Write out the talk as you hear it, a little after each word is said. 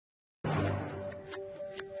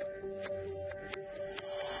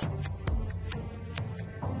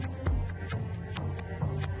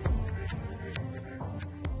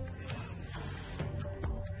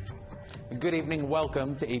Good evening.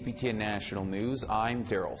 Welcome to APTN National News. I'm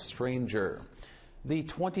Daryl Stranger. The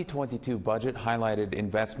 2022 budget highlighted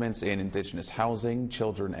investments in Indigenous housing,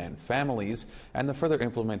 children and families, and the further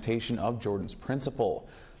implementation of Jordan's Principle.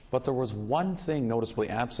 But there was one thing noticeably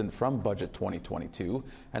absent from Budget 2022,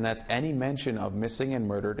 and that's any mention of missing and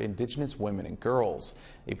murdered Indigenous women and girls.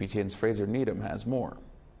 APTN's Fraser Needham has more.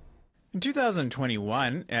 In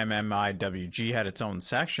 2021, MMIWG had its own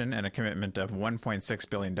section and a commitment of $1.6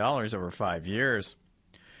 billion over 5 years.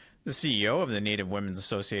 The CEO of the Native Women's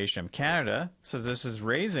Association of Canada says this is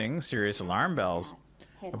raising serious alarm bells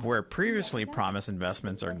of where previously promised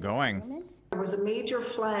investments are going. There was a major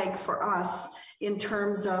flag for us in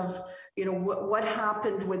terms of what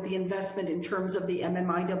happened with the investment in terms of the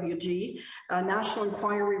MMIWG. A National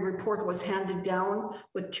Inquiry report was handed down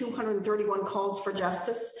with 231 calls for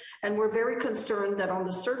justice, and we're very concerned that on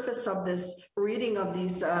the surface of this reading of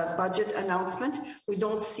these budget announcement, we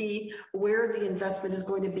don't see where the investment is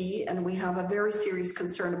going to be, and we have a very serious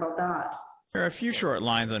concern about that. There are a few short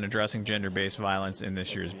lines on addressing gender-based violence in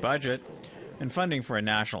this year's budget, and funding for a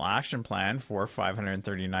national action plan for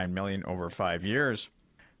 $539 million over 5 years.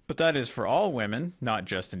 But that is for all women, not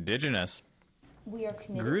just Indigenous.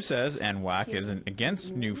 GRU says NWAC isn't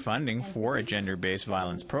against new funding for a gender-based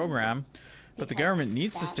violence program, but the government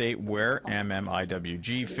needs to state where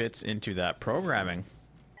MMIWG fits into that programming.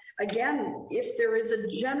 Again, if there is a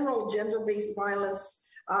general gender-based violence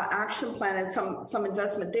action plan and some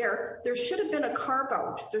investment there should have been a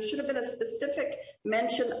carve-out. There should have been a specific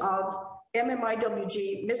mention of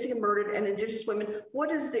MMIWG, missing and murdered, and Indigenous women. What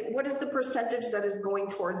is the percentage that is going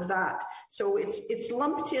towards that? So it's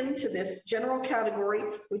lumped into this general category.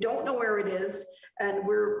 We don't know where it is, and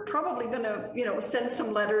we're probably going to send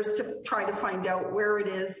some letters to try to find out where it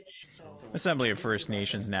is. Assembly of First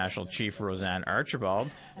Nations National Chief Roseanne Archibald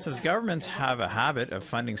says governments have a habit of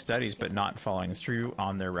funding studies but not following through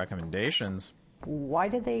on their recommendations. Why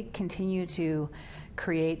do they continue to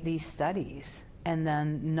create these studies and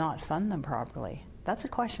then not fund them properly? That's a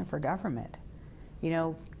question for government.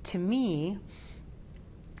 To me,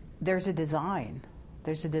 there's a design.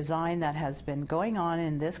 There's a design that has been going on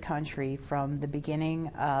in this country from the beginning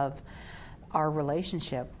of our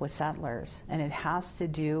relationship with settlers, and it has to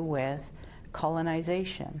do with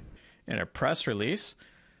colonization. In a press release,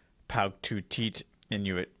 Pauktutit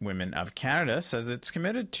Inuit Women of Canada says it's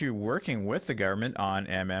committed to working with the government on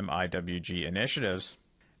MMIWG initiatives.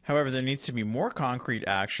 However, there needs to be more concrete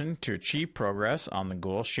action to achieve progress on the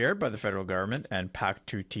goal shared by the federal government and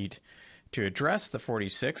Pauktutit to address the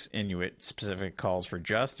 46 Inuit-specific calls for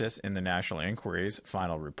justice in the National Inquiry's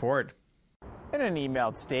final report. In an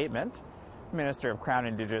emailed statement, Minister of Crown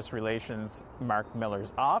Indigenous Relations Mark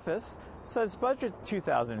Miller's office says Budget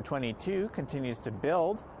 2022 continues to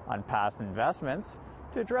build on past investments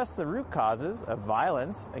to address the root causes of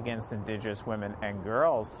violence against Indigenous women and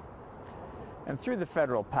girls. And through the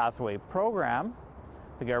Federal Pathway Program,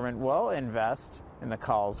 the government will invest in the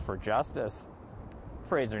calls for justice.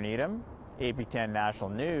 Fraser Needham, APTN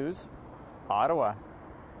National News, Ottawa.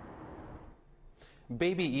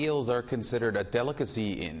 Baby eels are considered a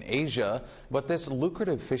delicacy in Asia, but this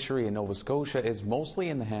lucrative fishery in Nova Scotia is mostly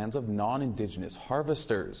in the hands of non-Indigenous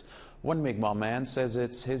harvesters. One Mi'kmaq man says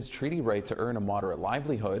it's his treaty right to earn a moderate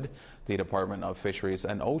livelihood. The Department of Fisheries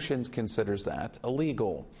and Oceans considers that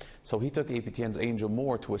illegal. So he took APTN's Angel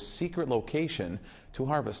Moore to a secret location to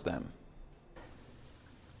harvest them.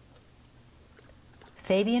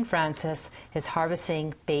 Fabian Francis is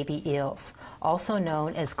harvesting baby eels, also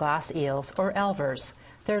known as glass eels or elvers.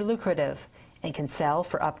 They're lucrative and can sell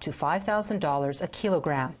for up to $5,000 a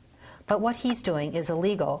kilogram. But what he's doing is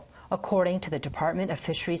illegal, according to the Department of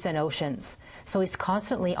Fisheries and Oceans. So he's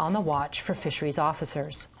constantly on the watch for fisheries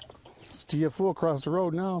officers. It's GFO across the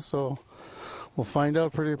road now, so we'll find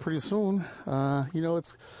out pretty soon.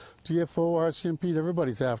 It's GFO, RCMP,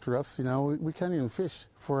 everybody's after us. We can't even fish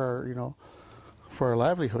for our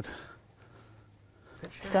livelihood.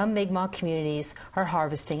 Some Mi'kmaq communities are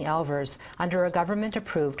harvesting elvers under a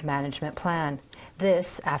government-approved management plan.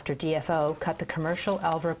 This after DFO cut the commercial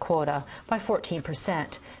elver quota by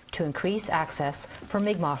 14% to increase access for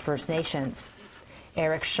Mi'kmaq First Nations.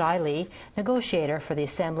 Eric Shiley, negotiator for the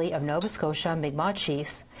Assembly of Nova Scotia Mi'kmaq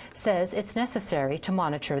Chiefs, says it's necessary to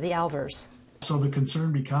monitor the elvers. So the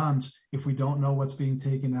concern becomes, if we don't know what's being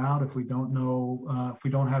taken out, if we don't know, if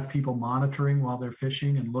we don't have people monitoring while they're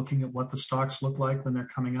fishing and looking at what the stocks look like when they're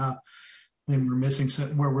coming up, then we're missing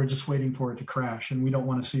where we're just waiting for it to crash, and we don't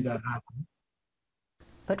want to see that happen.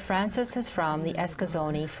 But Francis is from the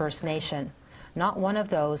Eskazoni First Nation, not one of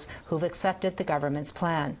those who've accepted the government's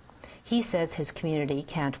plan. He says his community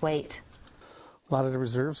can't wait. A lot of the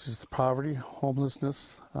reserves is poverty,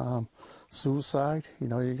 homelessness, suicide. You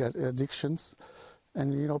know, you got addictions,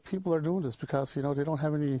 and you know people are doing this because you know they don't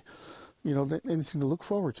have any, you know, anything to look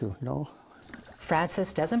forward to. You know.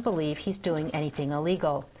 Francis doesn't believe he's doing anything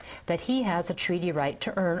illegal, that he has a treaty right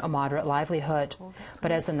to earn a moderate livelihood.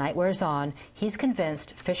 But as the night wears on, he's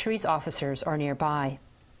convinced fisheries officers are nearby.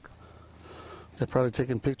 They're probably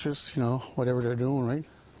taking pictures, you know, whatever they're doing, right?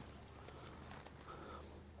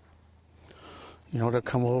 You know, they'll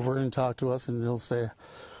come over and talk to us and they'll say,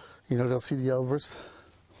 you know, they'll see the Elvers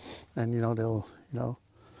and, you know, they'll, you know,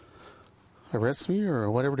 arrest me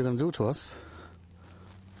or whatever they're going to do to us.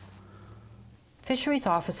 Fisheries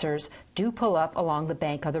officers do pull up along the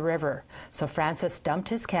bank of the river, so Francis dumped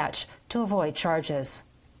his catch to avoid charges.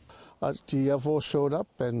 DFO showed up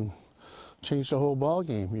and changed the whole ball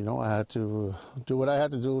game. You know, I had to do what I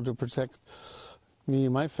had to do to protect me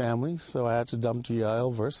and my family, so I had to dump the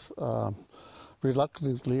Elvers.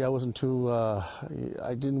 Reluctantly, I wasn't too.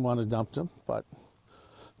 I didn't want to dump them, but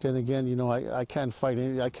then again, you know, I can't fight.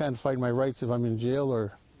 I can't fight my rights if I'm in jail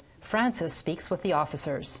or. Francis speaks with the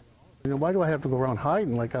officers. You know, why do I have to go around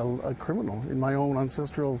hiding like a criminal in my own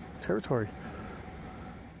ancestral territory?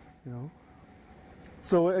 You know.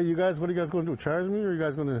 So, you guys, what are you guys going to do? Charge me, or are you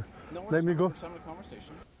guys going to let me go?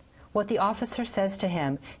 What the officer says to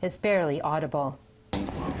him is barely audible.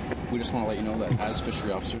 We just want to let you know that as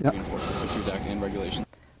fishery officers, we enforce the Fisheries Act and regulations.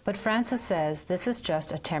 But Francis says this is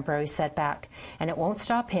just a temporary setback, and it won't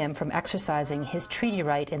stop him from exercising his treaty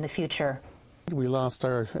right in the future. We lost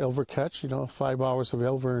our Elver catch, you know, 5 hours of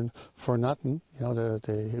Elver for nothing. You know,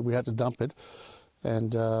 we had to dump it.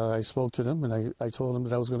 And I spoke to them, and I told them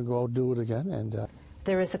that I was going to go out and do it again. And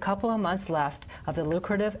there is a couple of months left of the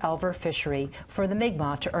lucrative Elver fishery for the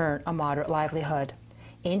Mi'kmaq to earn a moderate livelihood.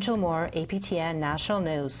 Angel Moore, APTN National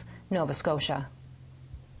News, Nova Scotia.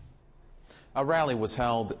 A rally was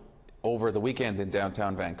held over the weekend in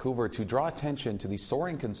downtown Vancouver to draw attention to the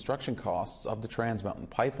soaring construction costs of the Trans Mountain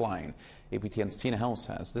Pipeline. APTN's Tina House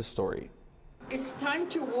has this story. It's time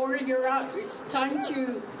to warrior up. It's time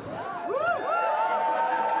to...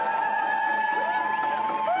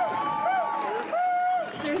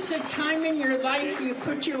 There's a time in your life you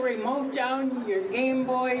put your remote down, your Game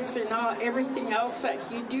Boys and everything else that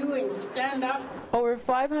you do and stand up. Over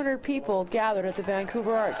 500 people gathered at the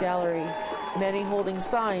Vancouver Art Gallery, many holding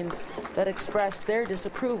signs that express their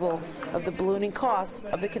disapproval of the ballooning costs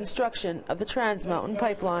of the construction of the Trans Mountain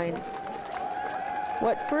Pipeline.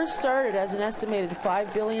 What first started as an estimated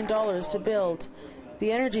 $5 billion to build,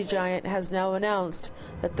 the energy giant has now announced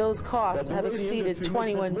that those costs have exceeded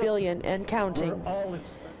 $21 billion and counting.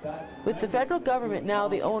 With the federal government now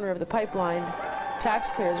the owner of the pipeline,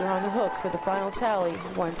 taxpayers are on the hook for the final tally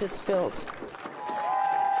once it's built.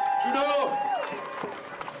 Trudeau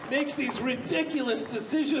makes these ridiculous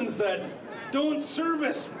decisions that don't serve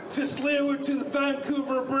us to slave to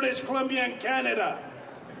Vancouver, British Columbia, and Canada.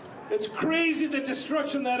 It's crazy the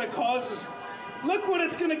destruction that it causes. Look what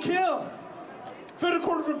it's going to kill. Federal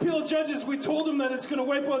Court of Appeal judges, we told them that it's going to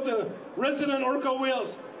wipe out the resident orca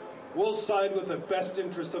whales. We'll side with the best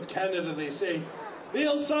interest of Canada, they say.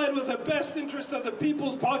 They'll side with the best interest of the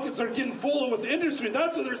people's pockets are getting full with industry.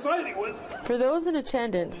 That's what they're siding with. For those in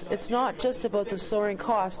attendance, it's not just about the soaring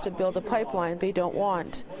cost to build a pipeline they don't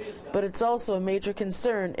want, but it's also a major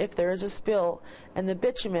concern if there is a spill and the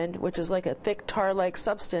bitumen, which is like a thick tar-like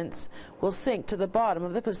substance, will sink to the bottom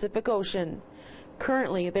of the Pacific Ocean.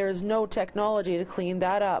 Currently, there is no technology to clean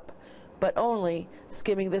that up, but only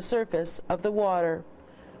skimming the surface of the water.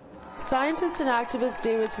 Scientist and activist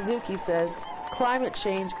David Suzuki says climate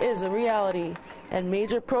change is a reality, and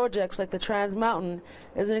major projects like the Trans Mountain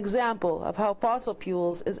is an example of how fossil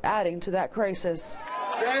fuels is adding to that crisis.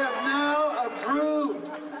 They have now approved.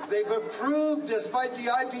 They've approved, despite the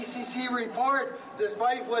IPCC report,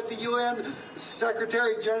 despite what the UN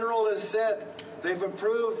Secretary General has said, they've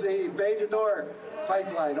approved the Bay du Nord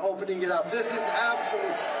pipeline, opening it up. This is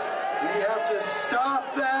absolute. We have to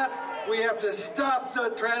stop that. We have to stop the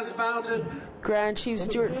Trans Mountain. Grand Chief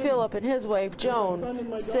Stuart Phillip and his wife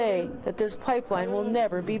Joan say that this pipeline will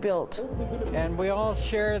never be built. And we all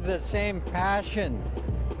share the same passion,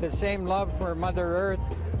 the same love for Mother Earth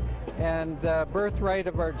and the birthright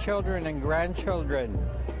of our children and grandchildren.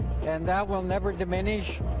 And that will never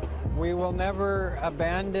diminish. We will never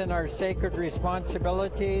abandon our sacred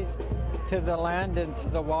responsibilities to the land and to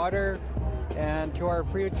the water and to our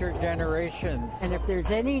future generations. And if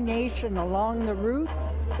there's any nation along the route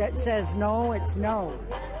that says no, it's no.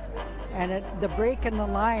 And the break in the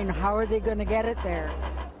line, how are they going to get it there?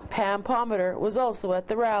 Pam Pometer was also at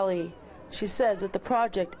the rally. She says that the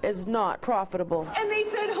project is not profitable. And they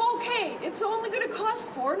said, okay, it's only going to cost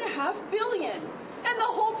 $4.5 billion, and the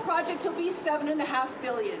whole project will be $7.5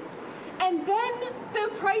 billion. And then the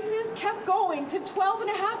prices kept going to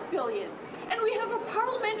 $12.5 billion. And we have a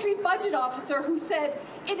parliamentary budget officer who said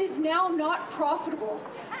it is now not profitable.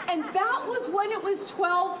 And that was when it was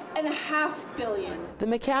 $12.5 billion. The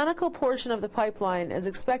mechanical portion of the pipeline is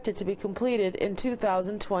expected to be completed in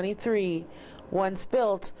 2023. Once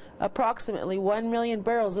built, approximately 1 million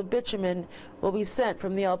barrels of bitumen will be sent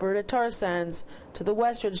from the Alberta tar sands to the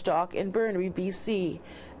Westridge dock in Burnaby, BC,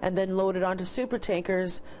 and then loaded onto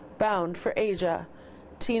supertankers bound for Asia.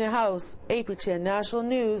 Tina House, APTN National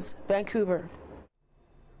News, Vancouver.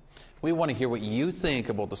 We want to hear what you think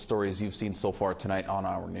about the stories you've seen so far tonight on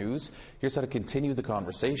our news. Here's how to continue the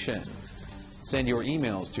conversation. Send your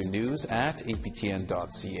emails to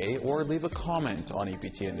news@aptn.ca or leave a comment on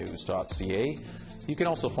aptnnews.ca. You can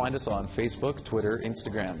also find us on Facebook, Twitter,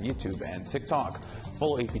 Instagram, YouTube, and TikTok.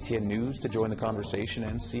 Follow APTN News to join the conversation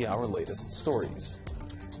and see our latest stories.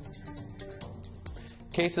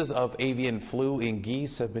 Cases of avian flu in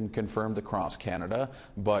geese have been confirmed across Canada,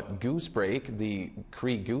 but goose break, the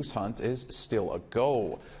Cree goose hunt, is still a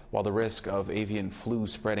go. While the risk of avian flu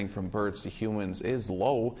spreading from birds to humans is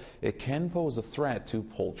low, it can pose a threat to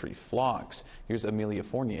poultry flocks. Here's Amelia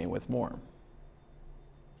Fournier with more.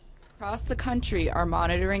 Across the country are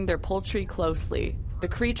monitoring their poultry closely. The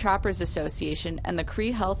Cree Trappers Association and the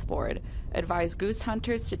Cree Health Board advise goose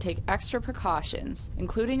hunters to take extra precautions,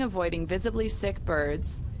 including avoiding visibly sick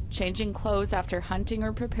birds, changing clothes after hunting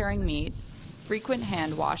or preparing meat, frequent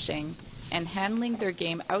hand washing, and handling their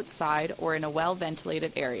game outside or in a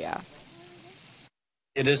well-ventilated area.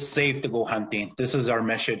 It is safe to go hunting. This is our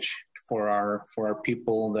message for our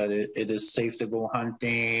people, that it is safe to go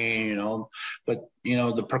hunting, but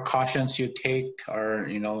the precautions you take are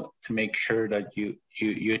to make sure that you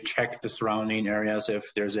check the surrounding areas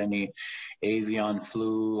if there's any avian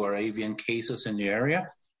flu or avian cases in the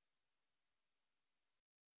area.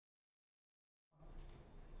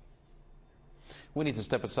 We need to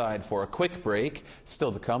step aside for a quick break.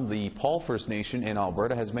 Still to come, the Paul First Nation in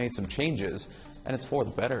Alberta has made some changes, and it's for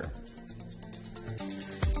the better.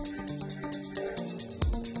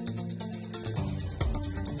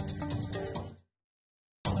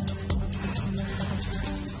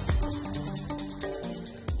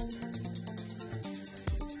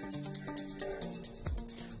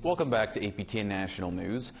 Welcome back to APTN National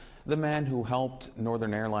News. The man who helped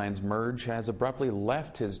Northern Airlines merge has abruptly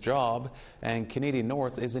left his job, and Canadian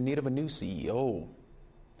North is in need of a new CEO.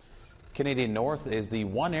 Canadian North is the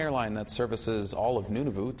one airline that services all of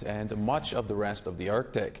Nunavut and much of the rest of the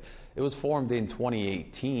Arctic. It was formed in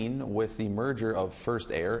 2018 with the merger of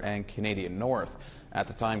First Air and Canadian North. At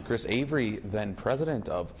the time, Chris Avery, then president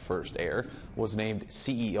of First Air, was named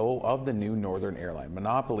CEO of the new Northern Airline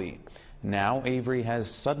monopoly. Now, Avery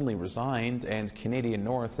has suddenly resigned, and Canadian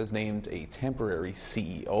North has named a temporary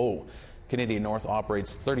CEO. Canadian North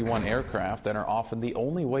operates 31 aircraft and are often the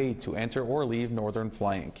only way to enter or leave northern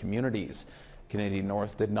flying communities. Canadian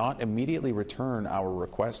North did not immediately return our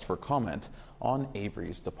request for comment on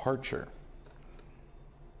Avery's departure.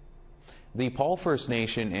 The Paul First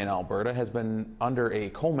Nation in Alberta has been under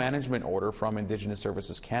a co-management order from Indigenous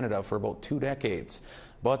Services Canada for about 2 decades,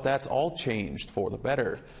 but that's all changed for the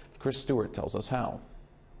better. Chris Stewart tells us how.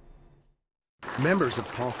 Members of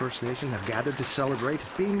Paul First Nation have gathered to celebrate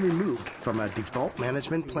being removed from a default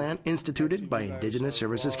management plan instituted by Indigenous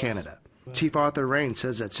Services Canada. Chief Arthur Rain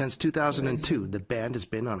says that since 2002, the band has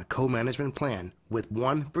been on a co-management plan, with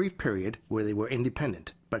one brief period where they were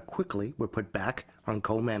independent, but quickly were put back on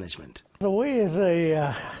co-management. The way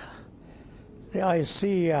the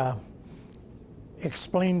IC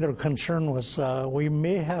explained their concern was we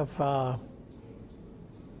may have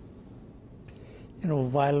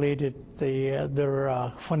violated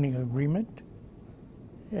their funding agreement,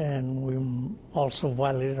 and we also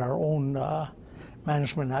violated our own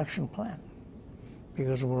management action plan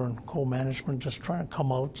because we're in co-management just trying to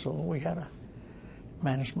come out, so we had a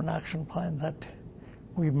management action plan that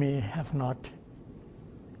we may have not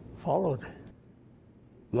followed.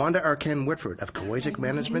 Wanda Arken Whitford of Kawasik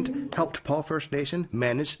Management helped Paul First Nation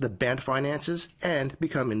manage the band finances and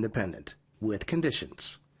become independent, with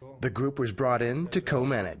conditions. The group was brought in to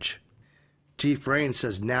co-manage. Chief Rain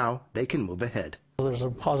says now they can move ahead. There's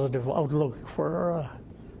a positive outlook for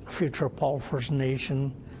the future of Paul First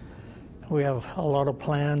Nation. We have a lot of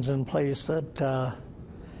plans in place that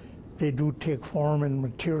they do take form and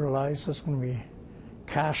materialize. There's going to be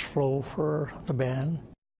cash flow for the band.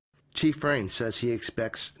 Chief Rain says he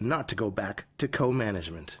expects not to go back to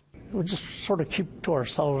co-management. we just sort of keep to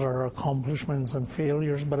ourselves our accomplishments and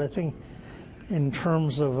failures. But I think in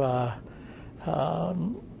terms of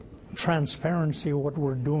transparency, what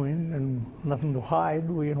we're doing, and nothing to hide,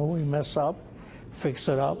 we mess up, fix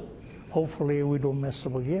it up. Hopefully we don't mess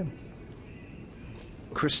up again.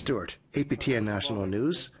 Chris Stewart, APTN National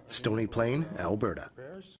News, Stony Plain, Alberta.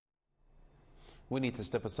 We need to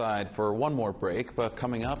step aside for one more break, but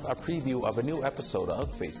coming up, a preview of a new episode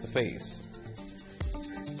of Face to Face.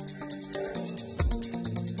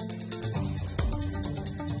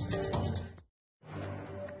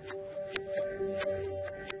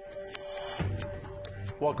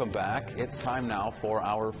 Welcome back. It's time now for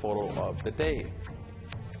our photo of the day.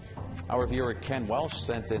 Our viewer Ken Welsh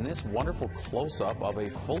sent in this wonderful close-up of a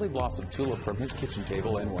fully blossomed tulip from his kitchen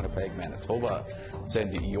table in Winnipeg, Manitoba.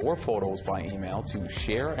 Send your photos by email to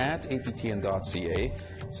share@aptn.ca.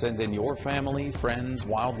 Send in your family, friends,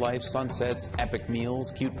 wildlife, sunsets, epic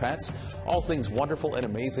meals, cute pets, all things wonderful and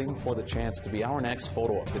amazing for the chance to be our next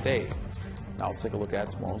photo of the day. Now let's take a look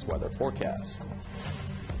at tomorrow's weather forecast.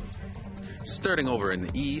 Starting over in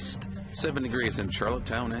the east, 7 degrees in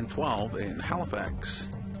Charlottetown and 12 in Halifax.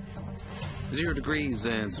 0 degrees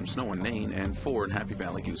and some snow in Nain and 4 in Happy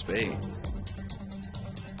Valley Goose Bay.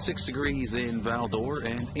 6 degrees in Val-d'Or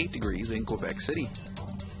and 8 degrees in Quebec City.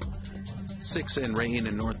 6 and rain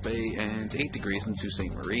in North Bay and 8 degrees in Sault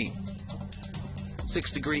Ste. Marie.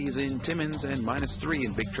 6 degrees in Timmins and -3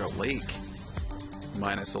 in Big Trout Lake.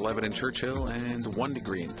 -11 in Churchill and 1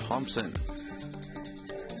 degree in Thompson.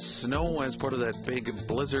 Snow as part of that big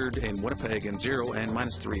blizzard in Winnipeg and 0 and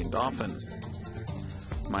 -3 in Dauphin.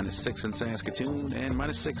 -6 in Saskatoon and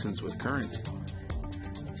 -6 in Swift Current.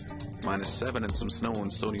 -7 and some snow in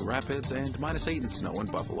Stony Rapids and -8 in snow in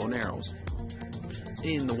Buffalo Narrows.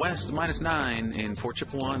 In the west, -9 in Fort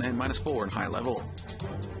Chipewyan and -4 in High Level.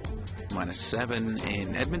 -7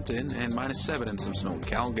 in Edmonton and -7 in some snow in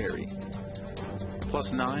Calgary.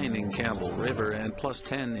 +9 in Campbell River and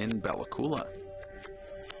 +10 in Bella Coola.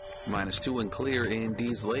 -2 in Clear in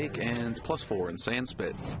Dease Lake and +4 in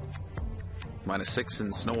Sandspit. -6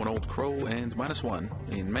 in snow in Old Crow and -1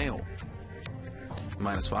 in Mayo.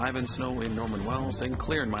 -5 in snow in Norman Wells and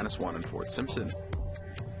clear and -1 in Fort Simpson.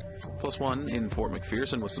 +1 in Fort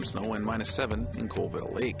McPherson with some snow and -7 in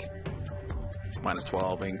Colville Lake.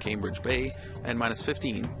 -12 in Cambridge Bay and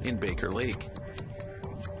 -15 in Baker Lake.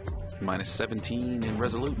 -17 in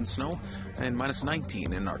Resolute and snow and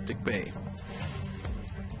 -19 in Arctic Bay.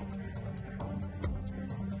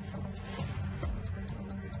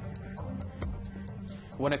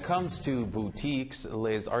 When it comes to boutiques,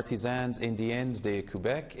 Les Artisans Indiens de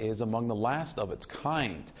Quebec is among the last of its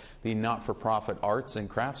kind. The not-for-profit arts and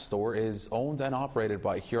crafts store is owned and operated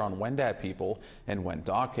by Huron-Wendat people in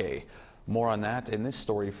Wendake. More on that in this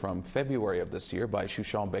story from February of this year by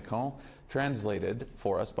Chouchon Bécon, translated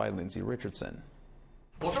for us by Lindsay Richardson.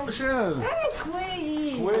 Bonjour Michel!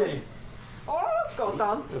 Hey, Oui! Oh, je suis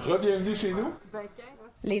contente! Re-bienvenue chez nous!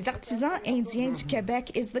 Les Artisans Indiens du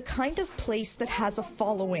Québec is the kind of place that has a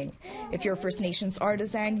following. If you're a First Nations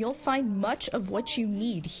artisan, you'll find much of what you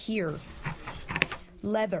need here.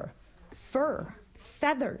 Leather, fur,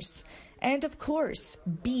 feathers, and of course,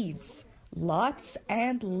 beads. Lots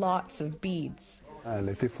and lots of beads. Elle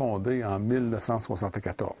a été fondée en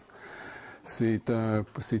 1974.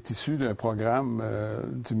 C'est issu d'un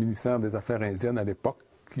programme du ministère des Affaires indiennes à l'époque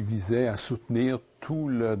qui visait à soutenir tout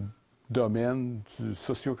le domaine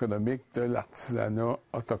socio-économique de l'artisanat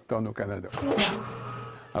autochtone au Canada.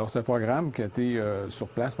 Alors, c'est un programme qui a été sur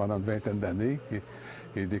place pendant une vingtaine d'années.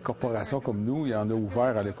 Et des corporations comme nous, il y en a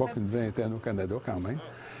ouvert à l'époque une vingtaine au Canada quand même.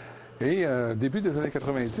 Et début des années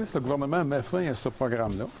 90, le gouvernement met fin à ce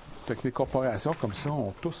programme-là. Fait que les corporations comme ça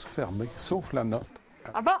ont tous fermé, sauf la nôtre.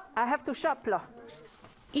 Ah bon, I have to shop là.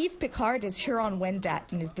 Yves Picard is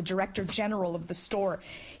Huron-Wendat and is the Director General of the store.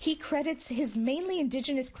 He credits his mainly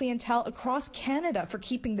Indigenous clientele across Canada for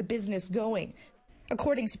keeping the business going.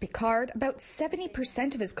 According to Picard, about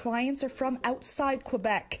 70% of his clients are from outside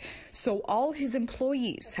Quebec, so all his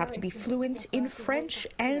employees have to be fluent in French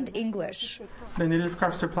and English. The Native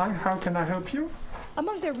Craft Supply, how can I help you?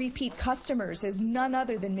 Among their repeat customers is none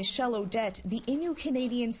other than Michelle Odette, the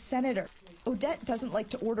Innu-Canadian senator. Odette doesn't like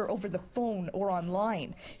to order over the phone or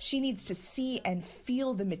online. She needs to see and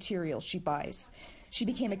feel the material she buys. She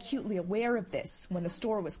became acutely aware of this when the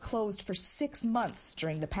store was closed for 6 months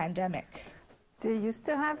during the pandemic. Do you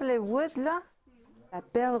still have the wood là? La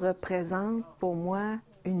perle représente pour moi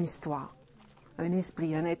une histoire, un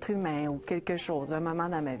esprit, un être humain ou quelque chose, un moment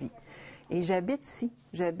dans ma vie. Et j'habite ici,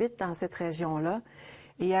 j'habite dans cette région-là.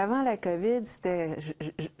 Et avant la COVID,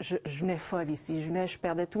 je venais folle ici. Je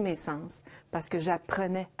perdais tous mes sens parce que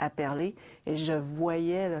j'apprenais à parler et je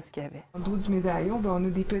voyais là, ce qu'il y avait. En dos du médaillon, ben, on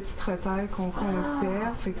a des petites trotteurs qu'on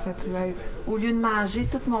sert, fait que ça peut être... Au lieu de manger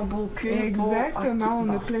tout mon beau cul. Exactement, on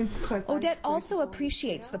a plein de trotteurs. Odette also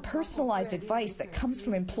appreciates the personalized advice that comes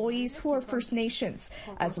from employees who are First Nations,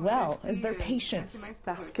 as well as their patience.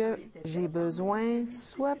 Parce que j'ai besoin,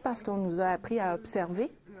 soit parce qu'on nous a appris à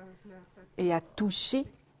observer, et à toucher,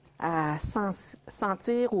 à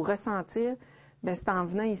sentir ou ressentir, bien, c'est en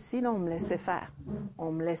venant ici, là, on me laissait faire.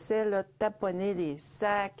 On me laissait là, taponner les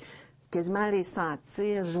sacs, quasiment les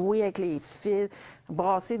sentir, jouer avec les fils,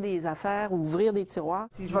 brasser des affaires, ouvrir des tiroirs.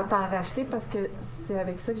 Je vais t'en racheter parce que c'est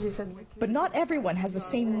avec ça que j'ai fait. But not everyone has the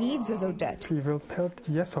same needs as Odette. Trivial pelt,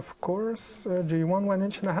 yes, of course. Do you want 1.5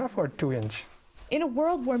 inches or 2 inch? In a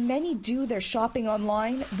world where many do their shopping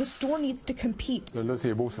online, the store needs to compete. Là,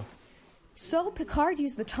 c'est beau, ça. So Picard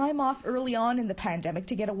used the time off early on in the pandemic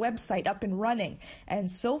to get a website up and running. And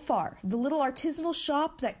so far, the little artisanal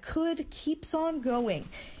shop that could keeps on going.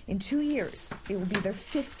 In 2 years, it will be their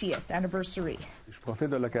 50th anniversary. Je profite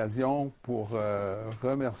de l'occasion pour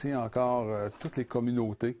remercier encore toutes les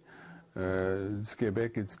communautés du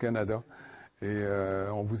Québec et du Canada. Et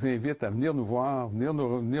on vous invite à venir nous voir,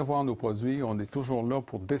 venir voir nos produits. On est toujours là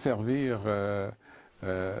pour desservir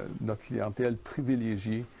notre clientèle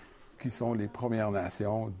privilégiée, qui sont les Premières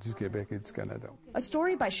Nations du Québec et du Canada. A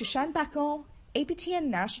story by Shushan Bacon, APTN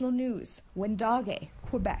National News, Wendake,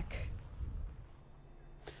 Quebec.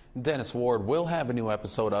 Dennis Ward will have a new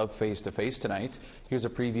episode of Face to Face tonight. Here's a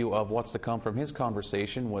preview of what's to come from his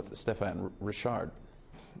conversation with Stéphane Richard.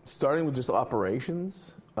 Starting with just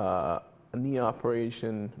operations, a knee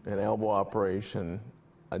operation, an elbow operation,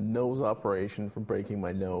 a nose operation for breaking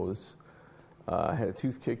my nose, had a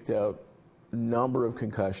tooth kicked out, number of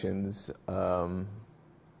concussions. Some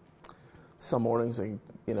mornings,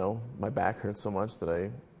 my back hurts so much that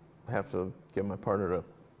I have to get my partner to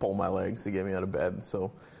pull my legs to get me out of bed.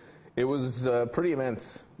 So it was pretty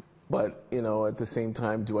immense. But, at the same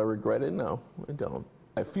time, do I regret it? No, I don't.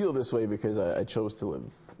 I feel this way because I chose to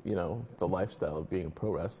live, the lifestyle of being a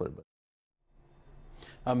pro wrestler. But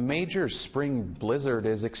a major spring blizzard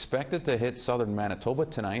is expected to hit southern Manitoba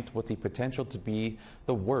tonight, with the potential to be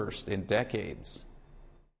the worst in decades.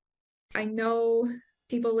 I know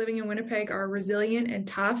people living in Winnipeg are resilient and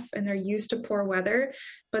tough, and they're used to poor weather,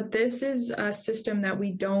 but this is a system that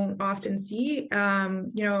we don't often see.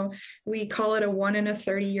 We call it a 1 in a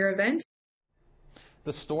 30-year event.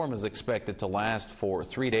 The storm is expected to last for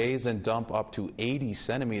 3 days and dump up to 80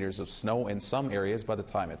 centimeters of snow in some areas by the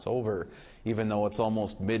time it's over. Even though it's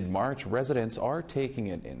almost mid-March, residents are taking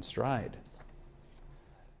it in stride.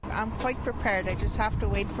 I'm quite prepared. I just have to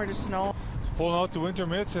wait for the snow. Just pulling out the winter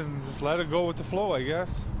mitts and just let it go with the flow, I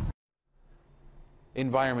guess.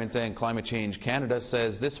 Environment and Climate Change Canada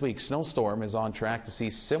says this week's snowstorm is on track to see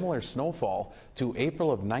similar snowfall to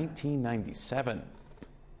April of 1997.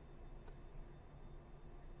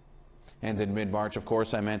 And in mid-March, of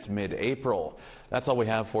course, I meant mid-April. That's all we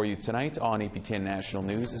have for you tonight on APTN National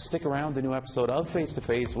News. Stick around. A new episode of Face to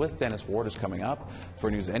Face with Dennis Ward is coming up.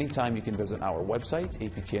 For news anytime, you can visit our website,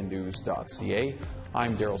 aptnnews.ca.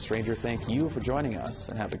 I'm Daryl Stranger. Thank you for joining us,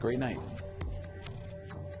 and have a great night.